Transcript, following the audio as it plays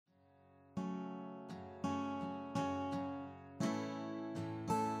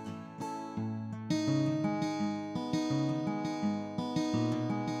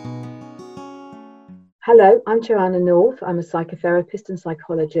Hello, I'm Joanna North. I'm a psychotherapist and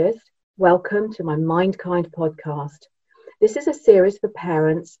psychologist. Welcome to my Mindkind podcast. This is a series for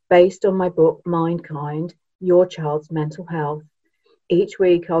parents based on my book, Mindkind, Your Child's Mental Health. Each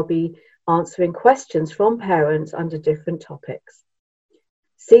week, I'll be answering questions from parents under different topics.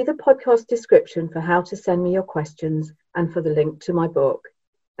 See the podcast description for how to send me your questions and for the link to my book.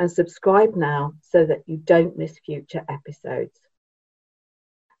 And subscribe now so that you don't miss future episodes.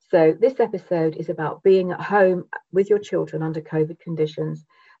 So this episode is about being at home with your children under COVID conditions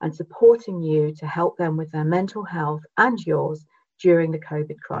and supporting you to help them with their mental health and yours during the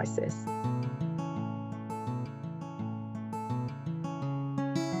COVID crisis.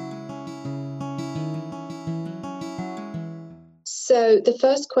 So the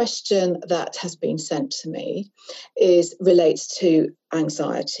first question that has been sent to me relates to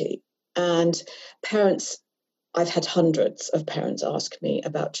anxiety, and I've had hundreds of parents ask me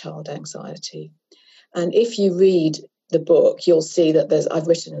about child anxiety. And if you read the book, you'll see that I've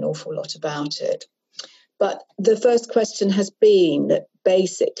written an awful lot about it. But the first question has been that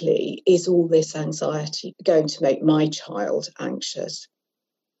basically, is all this anxiety going to make my child anxious?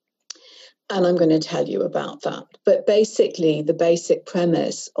 And I'm going to tell you about that. But basically, the basic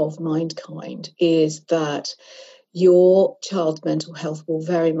premise of Mindkind is that your child's mental health will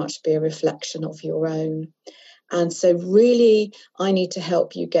very much be a reflection of your own. And so really, I need to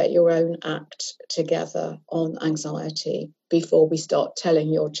help you get your own act together on anxiety before we start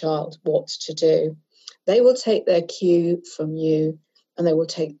telling your child what to do. They will take their cue from you and they will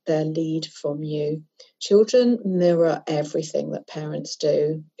take their lead from you. Children mirror everything that parents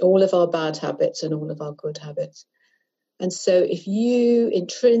do, all of our bad habits and all of our good habits. And so if you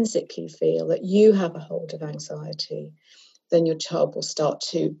intrinsically feel that you have a hold of anxiety, then your child will start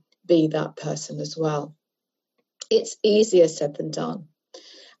to be that person as well. It's easier said than done.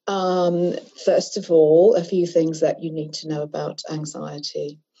 First of all, a few things that you need to know about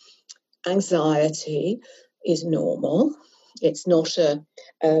anxiety. Anxiety is normal. It's not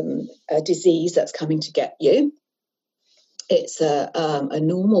a disease that's coming to get you. It's a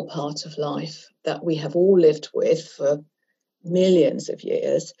normal part of life that we have all lived with for millions of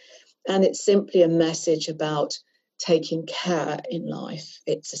years. And it's simply a message about taking care in life.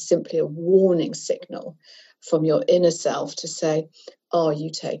 It's simply a warning signal from your inner self to say, are you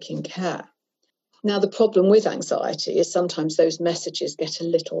taking care? Now, the problem with anxiety is sometimes those messages get a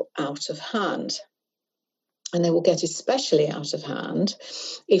little out of hand. And they will get especially out of hand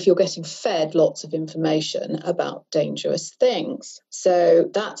if you're getting fed lots of information about dangerous things. So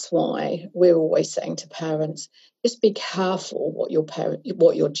that's why we're always saying to parents, just be careful what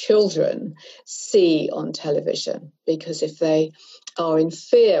your children see on television, because if they are in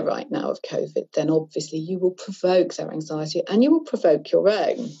fear right now of COVID, then obviously you will provoke their anxiety and you will provoke your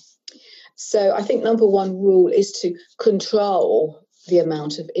own. So I think number one rule is to control the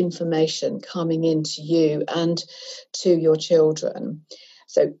amount of information coming into you and to your children.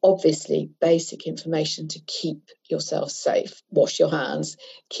 So obviously basic information to keep yourself safe. Wash your hands,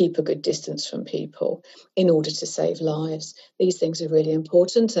 keep a good distance from people in order to save lives. These things are really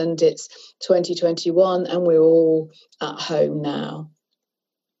important, and it's 2021 and we're all at home now.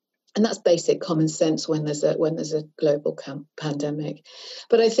 And that's basic common sense when there's a global pandemic.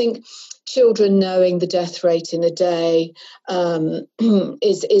 But I think children knowing the death rate in a day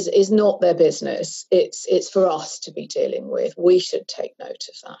is not their business. It's for us to be dealing with. We should take note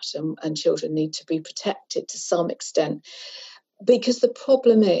of that, and children need to be protected to some extent, because the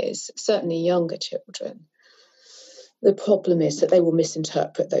problem is, certainly younger children, the problem is that they will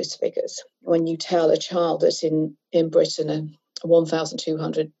misinterpret those figures. When you tell a child that in Britain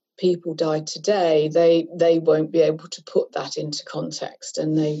 1,200 people died today, they won't be able to put that into context,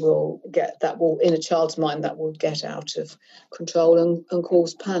 and in a child's mind, that will get out of control and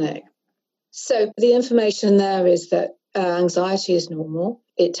cause panic. So the information there is that anxiety is normal.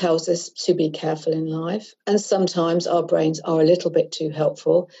 It tells us to be careful in life, and sometimes our brains are a little bit too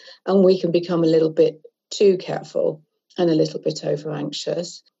helpful and we can become a little bit too careful and a little bit over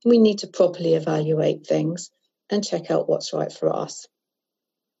anxious. We need to properly evaluate things and check out what's right for us.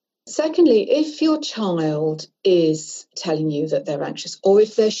 Secondly, if your child is telling you that they're anxious, or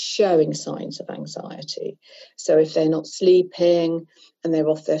if they're showing signs of anxiety, so if they're not sleeping and they're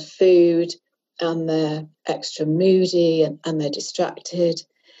off their food and they're extra moody and they're distracted,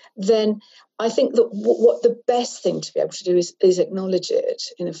 then I think that what the best thing to be able to do is acknowledge it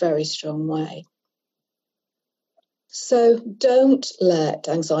in a very strong way. So don't let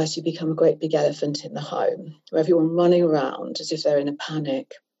anxiety become a great big elephant in the home, where everyone running around as if they're in a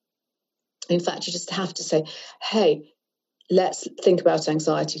panic. In fact, you just have to say, hey, let's think about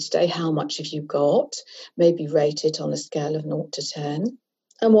anxiety today. How much have you got? Maybe rate it on a scale of 0 to 10.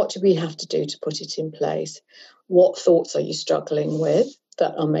 And what do we have to do to put it in place? What thoughts are you struggling with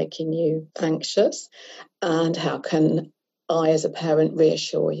that are making you anxious? And how can I, as a parent,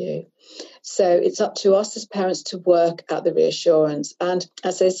 reassure you? So it's up to us as parents to work at the reassurance. And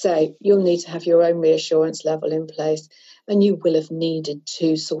as I say, you'll need to have your own reassurance level in place. And you will have needed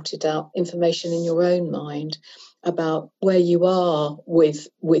to sort it out information in your own mind about where you are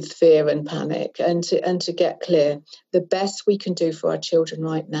with fear and panic, and to get clear. The best we can do for our children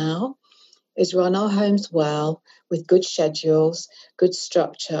right now is run our homes well with good schedules, good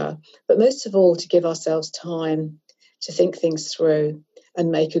structure, but most of all to give ourselves time to think things through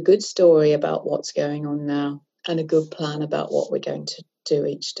and make a good story about what's going on now and a good plan about what we're going to do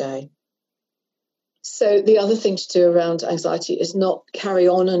each day. So the other thing to do around anxiety is not carry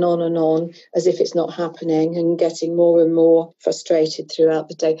on and on and on as if it's not happening and getting more and more frustrated throughout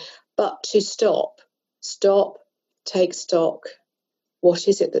the day, but to stop, take stock. What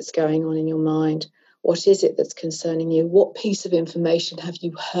is it that's going on in your mind? What is it that's concerning you? What piece of information have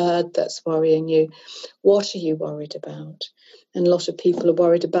you heard that's worrying you? What are you worried about? And a lot of people are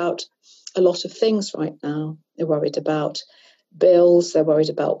worried about a lot of things right now. They're worried about bills, they're worried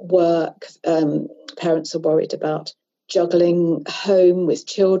about work, parents are worried about juggling home with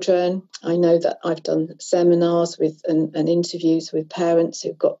children. I know that I've done seminars with and interviews with parents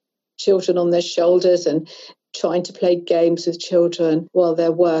who've got children on their shoulders and trying to play games with children while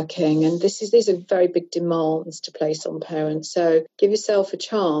they're working. And these are very big demands to place on parents. So give yourself a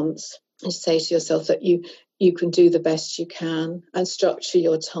chance and say to yourself that you can do the best you can and structure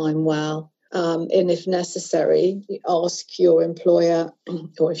your time well. And if necessary, ask your employer,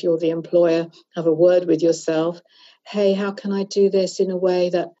 or if you're the employer, have a word with yourself. Hey, how can I do this in a way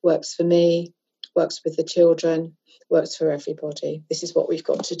that works for me, works with the children, works for everybody? This is what we've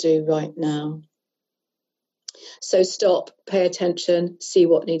got to do right now. So stop, pay attention, see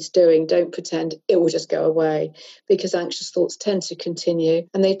what needs doing. Don't pretend it will just go away, because anxious thoughts tend to continue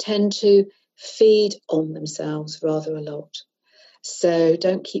and they tend to feed on themselves rather a lot. So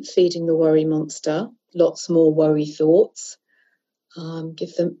don't keep feeding the worry monster. Lots more worry thoughts.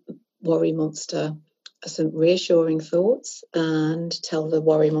 Give the worry monster some reassuring thoughts and tell the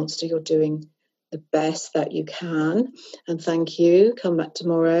worry monster you're doing the best that you can. And thank you. Come back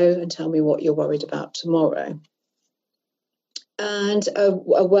tomorrow and tell me what you're worried about tomorrow. And a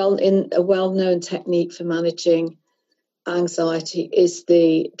well-known technique for managing anxiety is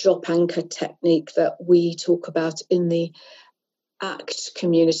the drop anchor technique that we talk about in the ACT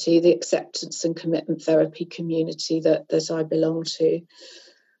community, the acceptance and commitment therapy community that I belong to.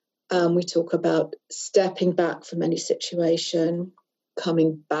 We talk about stepping back from any situation,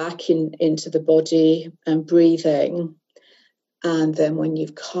 coming back into the body and breathing. And then when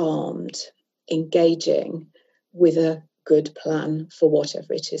you've calmed, engaging with a good plan for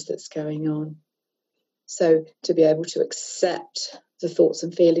whatever it is that's going on. So to be able to accept the thoughts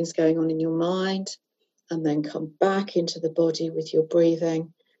and feelings going on in your mind, and then come back into the body with your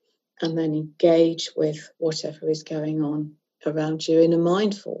breathing, and then engage with whatever is going on around you in a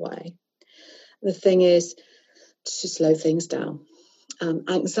mindful way. The thing is to slow things down.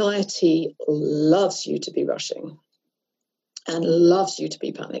 Anxiety loves you to be rushing and loves you to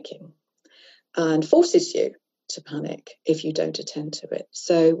be panicking and forces you to panic if you don't attend to it.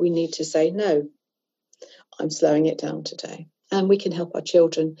 So we need to say, no, I'm slowing it down today. And we can help our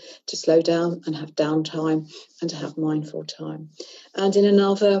children to slow down and have downtime and to have mindful time. And in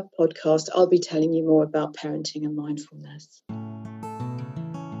another podcast, I'll be telling you more about parenting and mindfulness.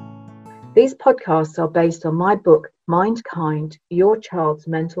 These podcasts are based on my book, Mindkind, Your Child's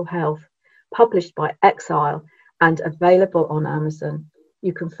Mental Health, published by Exile and available on Amazon.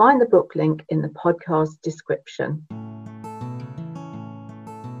 You can find the book link in the podcast description.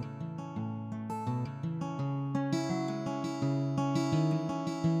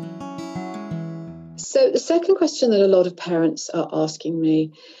 So the second question that a lot of parents are asking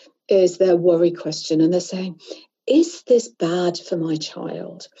me is their worry question. And they're saying, is this bad for my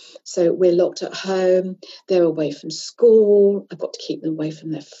child? So we're locked at home, they're away from school, I've got to keep them away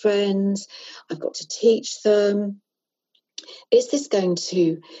from their friends, I've got to teach them. Is this going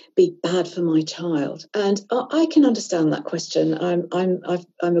to be bad for my child? And I can understand that question. I'm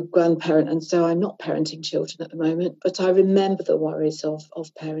a grandparent, and so I'm not parenting children at the moment, but I remember the worries of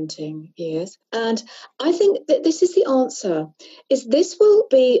parenting years. And I think that this is the answer, is this will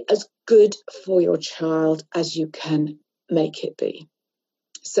be as good for your child as you can make it be.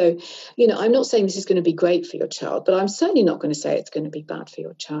 So, I'm not saying this is going to be great for your child, but I'm certainly not going to say it's going to be bad for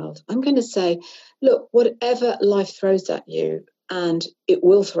your child. I'm going to say, look, whatever life throws at you, and it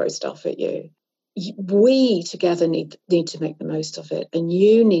will throw stuff at you, we together need to make the most of it, and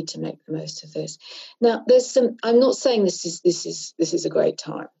you need to make the most of this. Now, I'm not saying this is a great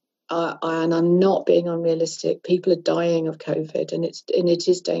time. And I'm not being unrealistic. People are dying of COVID, and it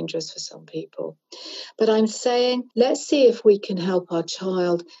is dangerous for some people. But I'm saying, let's see if we can help our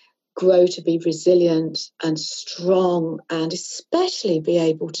child grow to be resilient and strong, and especially be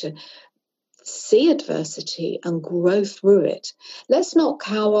able to see adversity and grow through it. Let's not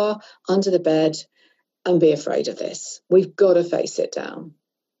cower under the bed and be afraid of this. We've got to face it down.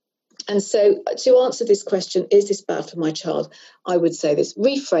 And so to answer this question, is this bad for my child? I would say this,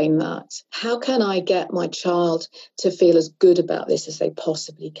 reframe that. How can I get my child to feel as good about this as they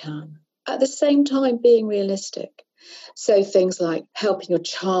possibly can? At the same time, being realistic. So things like helping your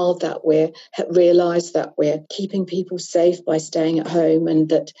child that realise that we're keeping people safe by staying at home, and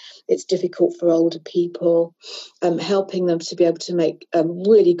that it's difficult for older people, helping them to be able to make a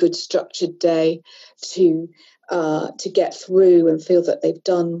really good structured day to get through and feel that they've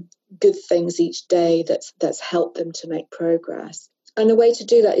done good things each day that's helped them to make progress. And the way to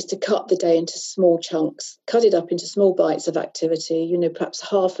do that is to cut the day into small chunks, cut it up into small bites of activity, perhaps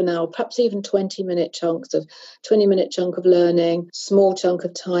half an hour, perhaps even 20-minute chunks of 20-minute chunk of learning, small chunk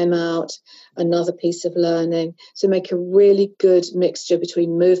of time out, another piece of learning. So make a really good mixture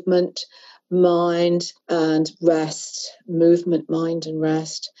between movement, mind and rest, movement, mind and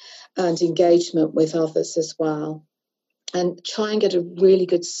rest, and engagement with others as well. And try and get a really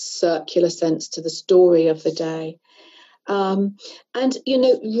good circular sense to the story of the day. And,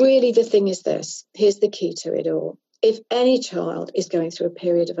 really the thing is this, here's the key to it all. If any child is going through a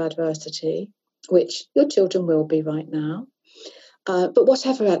period of adversity, which your children will be right now, but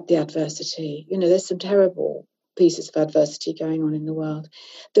whatever the adversity, there's some terrible pieces of adversity going on in the world.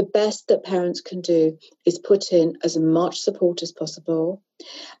 The best that parents can do is put in as much support as possible,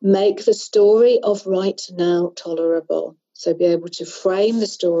 make the story of right now tolerable. So be able to frame the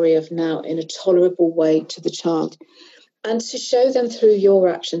story of now in a tolerable way to the child, and to show them through your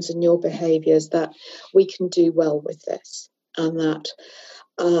actions and your behaviours that we can do well with this, and that,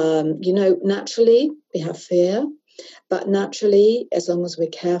 naturally we have fear, but naturally, as long as we're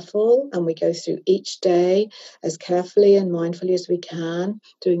careful and we go through each day as carefully and mindfully as we can,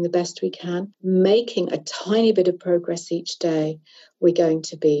 doing the best we can, making a tiny bit of progress each day, we're going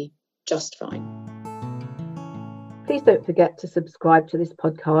to be just fine. Please don't forget to subscribe to this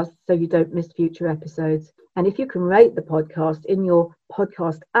podcast so you don't miss future episodes. And if you can rate the podcast in your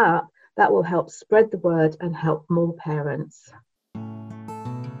podcast app, that will help spread the word and help more parents.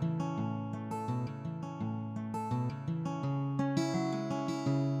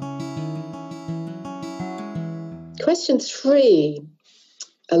 Question 3.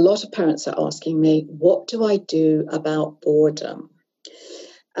 A lot of parents are asking me, what do I do about boredom?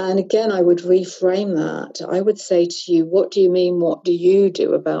 And again, I would reframe that. I would say to you, what do you mean? What do you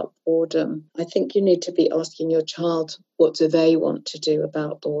do about boredom? I think you need to be asking your child, what do they want to do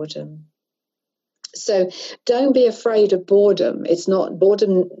about boredom? So don't be afraid of boredom.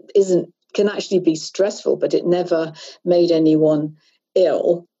 Boredom can actually be stressful, but it never made anyone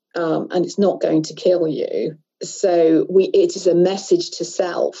ill, and it's not going to kill you. So it is a message to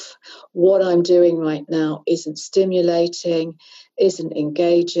self. What I'm doing right now isn't stimulating, isn't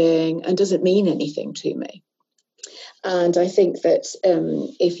engaging, and doesn't mean anything to me. And I think that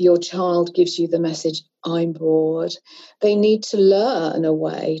if your child gives you the message, I'm bored, they need to learn a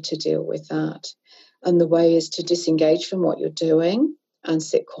way to deal with that. And the way is to disengage from what you're doing and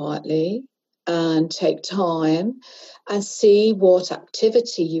sit quietly and take time and see what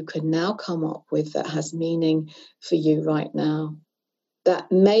activity you can now come up with that has meaning for you right now.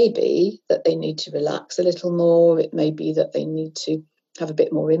 That may be that they need to relax a little more. It may be that they need to have a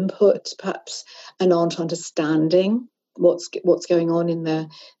bit more input, perhaps, and aren't understanding what's going on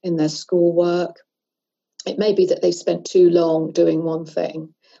in their schoolwork. It may be that they've spent too long doing one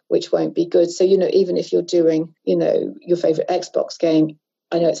thing, which won't be good. So, even if you're doing, your favourite Xbox game,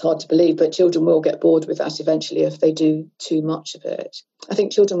 I know it's hard to believe, but children will get bored with that eventually if they do too much of it. I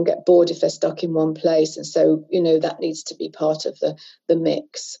think children will get bored if they're stuck in one place. And so, that needs to be part of the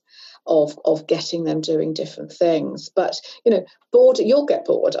mix of getting them doing different things. But, bored, you'll get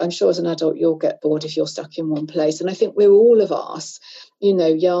bored. I'm sure as an adult, you'll get bored if you're stuck in one place. And I think we're all of us,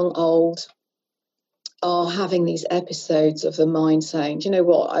 young, old, are having these episodes of the mind saying, do you know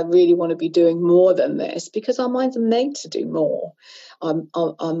what, I really want to be doing more than this, because our minds are made to do more.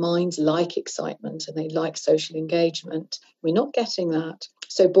 Our minds like excitement and they like social engagement. We're not getting that.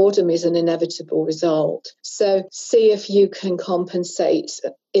 So boredom is an inevitable result. So see if you can compensate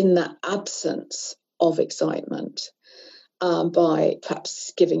in that absence of excitement. By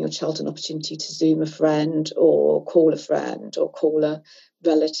perhaps giving your child an opportunity to Zoom a friend or call a friend or call a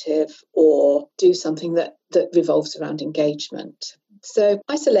relative or do something that revolves around engagement. So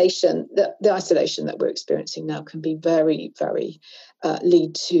isolation, the isolation that we're experiencing now can be very, very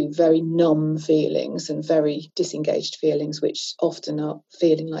lead to very numb feelings and very disengaged feelings, which often are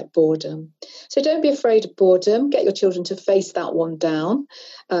feeling like boredom. So don't be afraid of boredom. Get your children to face that one down,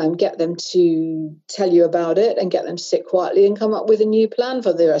 get them to tell you about it and get them to sit quietly and come up with a new plan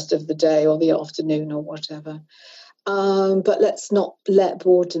for the rest of the day or the afternoon or whatever. But let's not let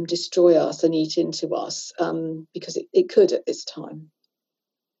boredom destroy us and eat into us, because it could at this time.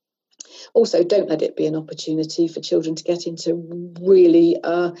 Also, don't let it be an opportunity for children to get into really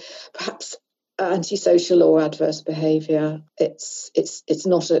perhaps antisocial or adverse behaviour. It's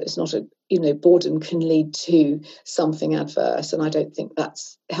not a boredom can lead to something adverse, and I don't think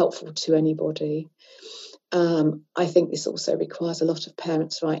that's helpful to anybody. I think this also requires a lot of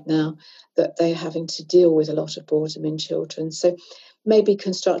parents right now, that they're having to deal with a lot of boredom in children. So maybe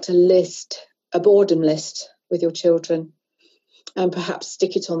construct a boredom list with your children, and perhaps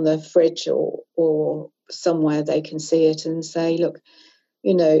stick it on the fridge or somewhere they can see it and say, look,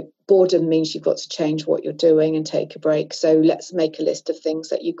 boredom means you've got to change what you're doing and take a break. So let's make a list of things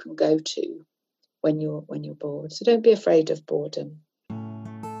that you can go to when you're bored. So don't be afraid of boredom.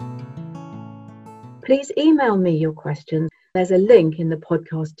 Please email me your questions. There's a link in the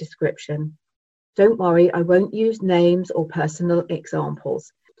podcast description. Don't worry, I won't use names or personal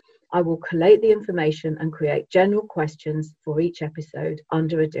examples. I will collate the information and create general questions for each episode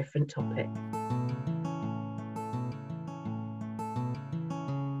under a different topic.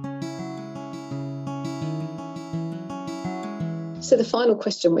 So the final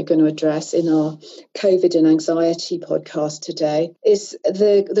question we're going to address in our COVID and anxiety podcast today is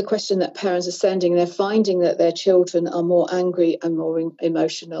the question that parents are sending. They're finding that their children are more angry and more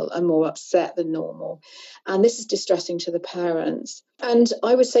emotional and more upset than normal. And this is distressing to the parents. And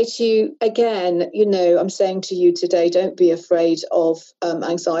I would say to you, again, I'm saying to you today, don't be afraid of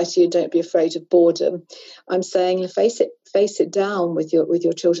anxiety and don't be afraid of boredom. I'm saying face it down with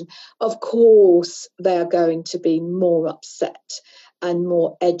your children. Of course, they are going to be more upset and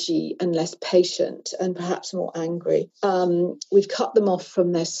more edgy and less patient and perhaps more angry. We've cut them off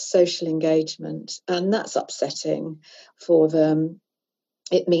from their social engagement, and that's upsetting for them.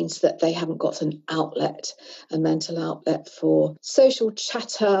 It means that they haven't got a mental outlet for social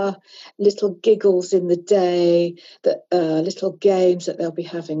chatter, little giggles in the day, little games that they'll be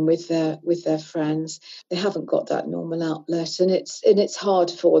having with their friends. They haven't got that normal outlet, and it's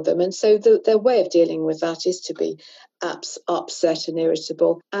hard for them. And so their way of dealing with that is to be upset and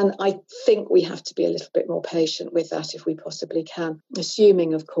irritable. And I think we have to be a little bit more patient with that if we possibly can,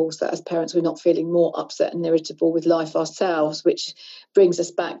 assuming, of course, that as parents we're not feeling more upset and irritable with life ourselves, which brings us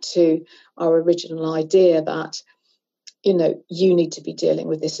back to our original idea that you need to be dealing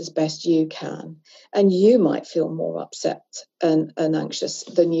with this as best you can. And you might feel more upset and anxious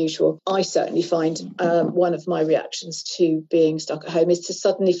than usual. I certainly find one of my reactions to being stuck at home is to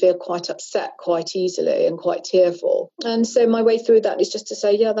suddenly feel quite upset quite easily and quite tearful. And so my way through that is just to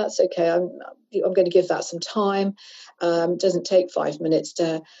say, yeah, that's okay. I'm going to give that some time. It doesn't take 5 minutes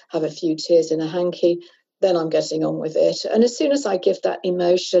to have a few tears in a hanky. Then I'm getting on with it. And as soon as I give that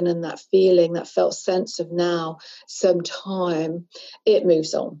emotion and that feeling, that felt sense of now, some time, it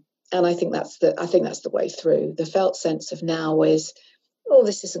moves on. And I think that's the way through. The felt sense of now is, oh,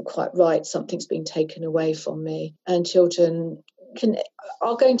 this isn't quite right. Something's been taken away from me. And children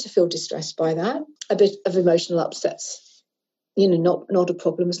are going to feel distressed by that. A bit of emotional upsets, not a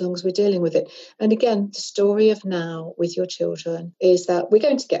problem as long as we're dealing with it. And again, the story of now with your children is that we're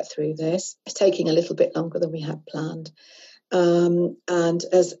going to get through this. It's taking a little bit longer than we had planned. And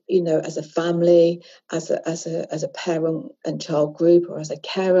as a family, as a parent and child group, or as a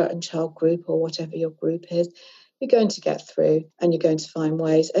carer and child group, or whatever your group is, you're going to get through, and you're going to find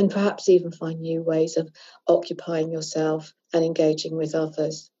ways, and perhaps even find new ways of occupying yourself and engaging with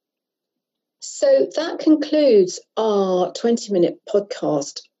others. So that concludes our 20-minute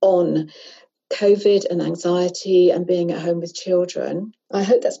podcast on COVID and anxiety and being at home with children. I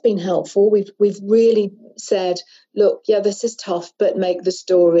hope that's been helpful. We've really said, look, yeah, this is tough, but make the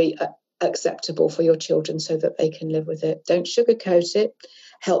story acceptable for your children so that they can live with it. Don't sugarcoat it.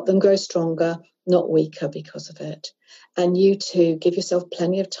 Help them grow stronger, not weaker because of it. And you too, give yourself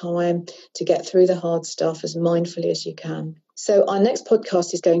plenty of time to get through the hard stuff as mindfully as you can. So our next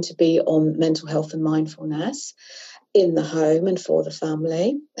podcast is going to be on mental health and mindfulness. in the home and for the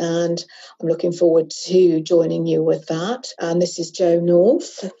family. And I'm looking forward to joining you with that. And this is Jo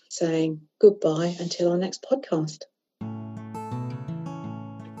North saying goodbye until our next podcast.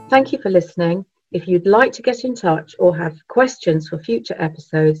 Thank you for listening. If you'd like to get in touch or have questions for future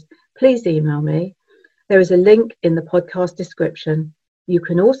episodes, please email me. There is a link in the podcast description. You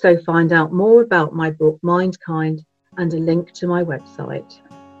can also find out more about my book, Mindkind, and a link to my website.